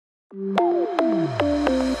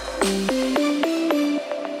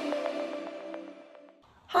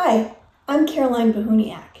Caroline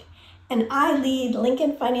Behuniak, and I lead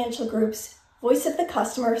Lincoln Financial Group's Voice of the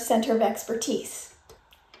Customer Center of Expertise.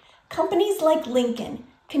 Companies like Lincoln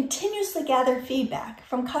continuously gather feedback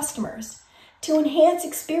from customers to enhance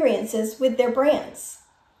experiences with their brands.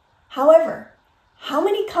 However, how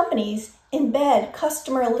many companies embed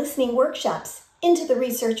customer listening workshops into the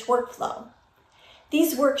research workflow?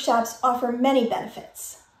 These workshops offer many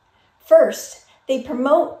benefits. First, they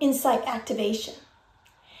promote insight activation.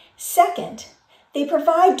 Second, they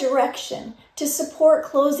provide direction to support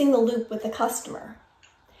closing the loop with the customer.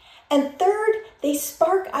 And third, they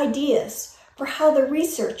spark ideas for how the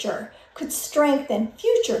researcher could strengthen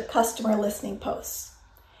future customer listening posts.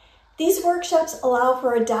 These workshops allow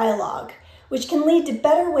for a dialogue, which can lead to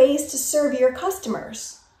better ways to serve your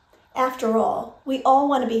customers. After all, we all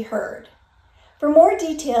want to be heard. For more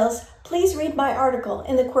details, please read my article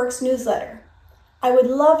in the Quirk's newsletter. I would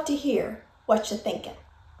love to hear what you're thinking.